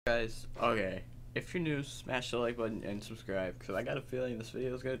Guys, okay, if you're new, smash the like button and subscribe, because I got a feeling this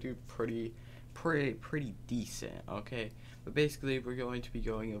video is going to do pretty decent, okay? But basically, we're going to be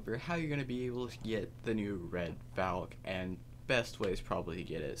going over how you're going to be able to get the new red Valk, and best ways probably to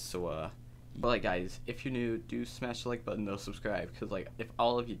get it. So, but like, guys, if you're new, do smash the like button, though, subscribe, because like, if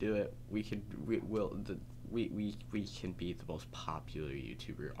all of you do it, we can be the most popular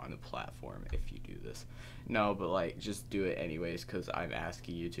YouTuber on the platform if you do this. No, but like, just do it anyways, because I'm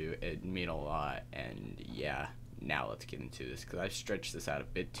asking you to. It'd mean a lot. And yeah, now let's get into this, because I've stretched this out a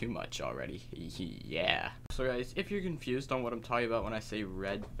bit too much already. Yeah. So guys, if you're confused on what I'm talking about when I say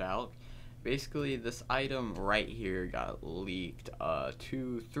red Valk, basically this item right here got leaked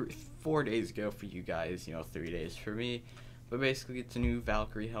 4 days ago for you guys, 3 days for me. But basically, it's a new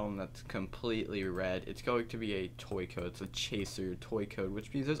Valkyrie helm that's completely red. It's going to be a toy code. It's a chaser toy code,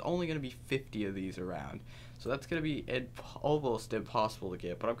 which means there's only going to be 50 of these around. So that's going to be almost impossible to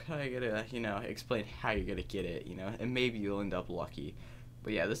get. But I'm kind of going to, explain how you're going to get it, and maybe you'll end up lucky.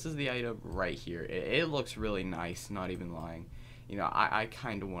 But yeah, this is the item right here. It looks really nice, not even lying. I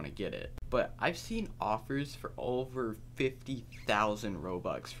kind of want to get it. But I've seen offers for over 50,000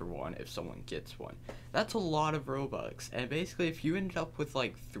 Robux for one if someone gets one. That's a lot of Robux. And basically, if you ended up with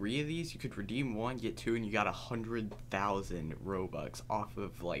like 3 of these, you could redeem 1, get 2, and you got 100,000 Robux off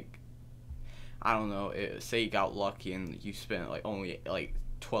of like, I don't know, say you got lucky and you spent like only like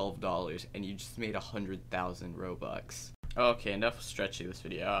 $12 and you just made 100,000 Robux. Okay, enough of stretching this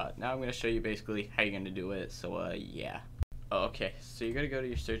video. Now I'm going to show you basically how you're going to do it. So yeah. Okay, so you're gonna go to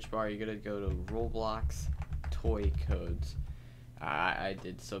your search bar, you're gonna go to Roblox toy codes. I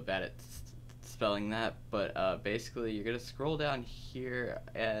did so bad at spelling that, but basically you're gonna scroll down here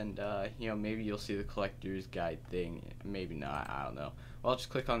and maybe you'll see the collector's guide thing, maybe not, I don't know. Well, I'll just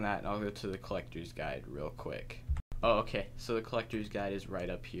click on that and I'll go to the collector's guide real quick. Oh, okay, so the collector's guide is right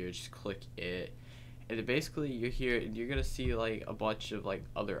up here, just click it. And basically you're here and you're gonna see like a bunch of like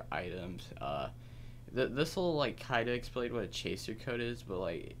other items. This will like kind of explain what a chaser code is, but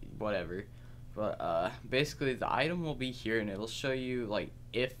like whatever. But basically the item will be here and it'll show you like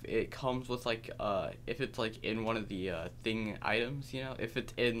if it comes with like if it's like in one of the thing items, if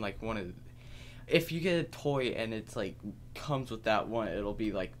it's in like one of if you get a toy and it's like comes with that one, it'll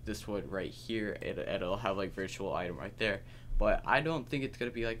be like this one right here. It'll have like virtual item right there. But I don't think it's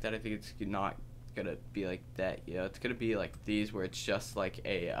gonna be like that. I think it's not gonna be like that. It's gonna be like these where it's just like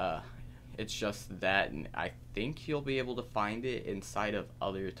a it's just that, and I think you'll be able to find it inside of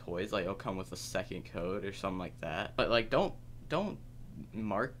other toys. Like it'll come with a second code or something like that. But like don't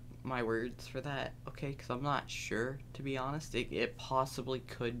mark my words for that, okay? Because I'm not sure, to be honest. It possibly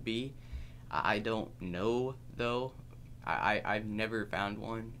could be. I don't know though. I've never found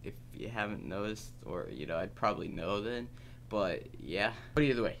one. If you haven't noticed, or I'd probably know then. But yeah. But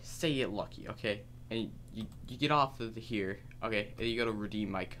either way, say you get lucky, okay? And you get off of here, okay, and you go to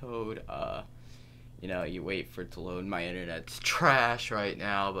redeem my code. You wait for it to load. My internet's trash right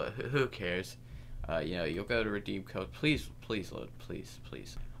now, but who cares? You'll go to redeem code. Please load, please.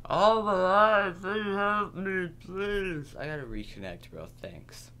 Oh my life, please help me, please. I gotta reconnect, bro,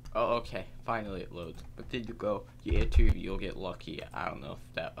 thanks. Oh, okay, finally it loads. But then you enter, you'll get lucky. I don't know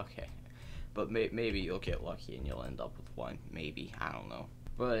if that, okay. But maybe you'll get lucky and you'll end up with one, maybe, I don't know.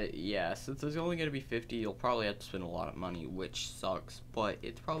 But yeah, since there's only gonna be 50, you'll probably have to spend a lot of money, which sucks. But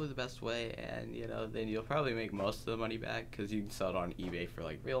it's probably the best way, and then you'll probably make most of the money back, because you can sell it on eBay for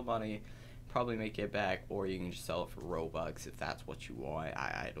like real money, probably make it back, or you can just sell it for Robux if that's what you want.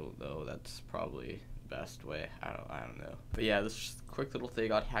 I don't know. That's probably the best way. I don't know. But yeah, this is just a quick little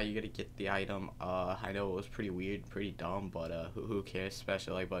thing on how you're gonna get the item. I know it was pretty weird, pretty dumb, but who cares? Smash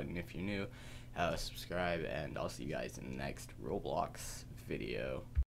the like button if you're new. Subscribe, and I'll see you guys in the next Roblox video.